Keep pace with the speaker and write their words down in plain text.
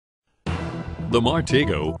The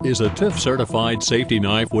MARTego is a TÜV-certified safety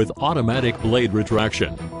knife with automatic blade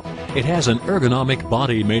retraction. It has an ergonomic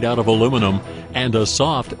body made out of aluminum and a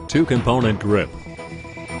soft two-component grip.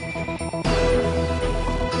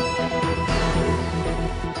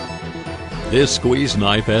 This squeeze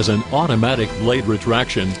knife has an automatic blade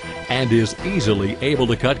retraction and is easily able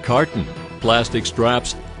to cut carton, plastic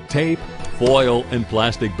straps, tape, foil, and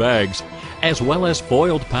plastic bags, as well as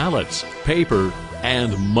foiled pallets, paper,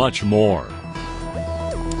 and much more.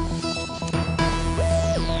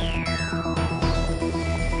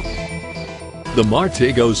 The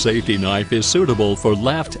MARTego safety knife is suitable for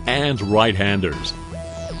left and right-handers.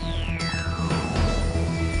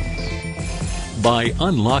 By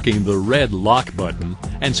unlocking the red lock button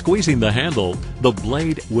and squeezing the handle, the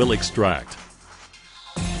blade will extract.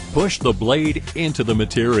 Push the blade into the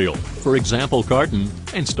material, for example carton,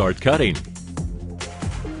 and start cutting.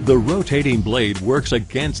 The rotating blade works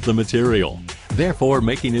against the material, therefore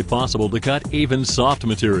making it possible to cut even soft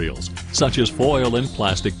materials, such as foil and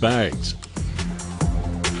plastic bags.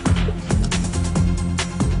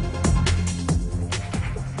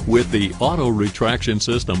 With the auto retraction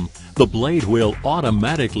system, the blade will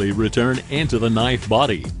automatically return into the knife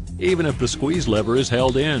body, even if the squeeze lever is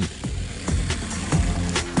held in.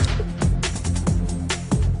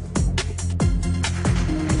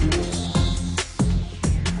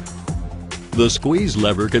 The squeeze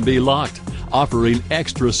lever can be locked, offering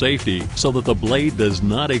extra safety so that the blade does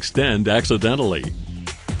not extend accidentally.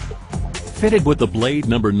 Fitted with the blade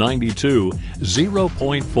number 92,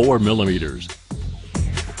 0.4 millimeters.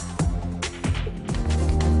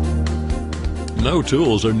 No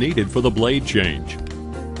tools are needed for the blade change.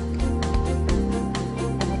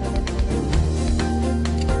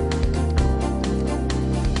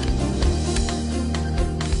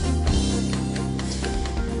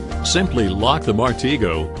 Simply lock the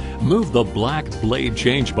MARTego, move the black blade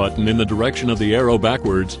change button in the direction of the arrow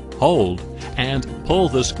backwards, hold, and pull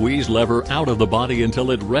the squeeze lever out of the body until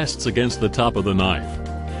it rests against the top of the knife.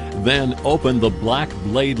 Then open the black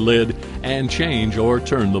blade lid and change or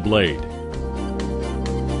turn the blade.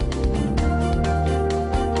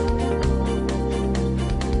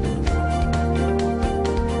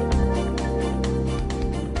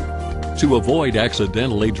 To avoid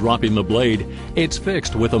accidentally dropping the blade, it's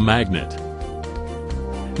fixed with a magnet.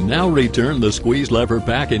 Now return the squeeze lever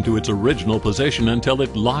back into its original position until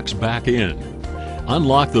it locks back in.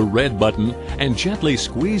 Unlock the red button and gently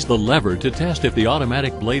squeeze the lever to test if the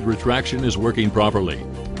automatic blade retraction is working properly.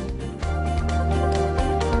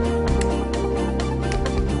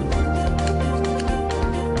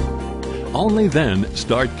 Only then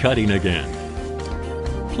start cutting again.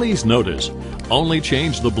 Please notice, only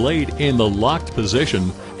change the blade in the locked position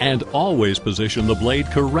and always position the blade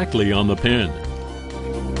correctly on the pin.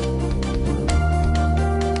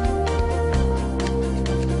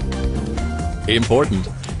 Important: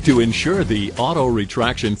 to ensure the auto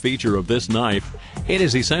retraction feature of this knife, it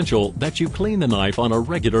is essential that you clean the knife on a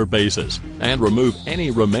regular basis and remove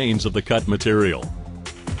any remains of the cut material.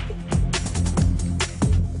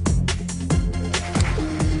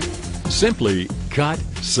 Simply cut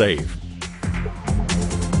safe.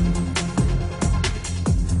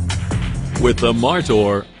 With the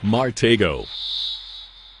MARTego.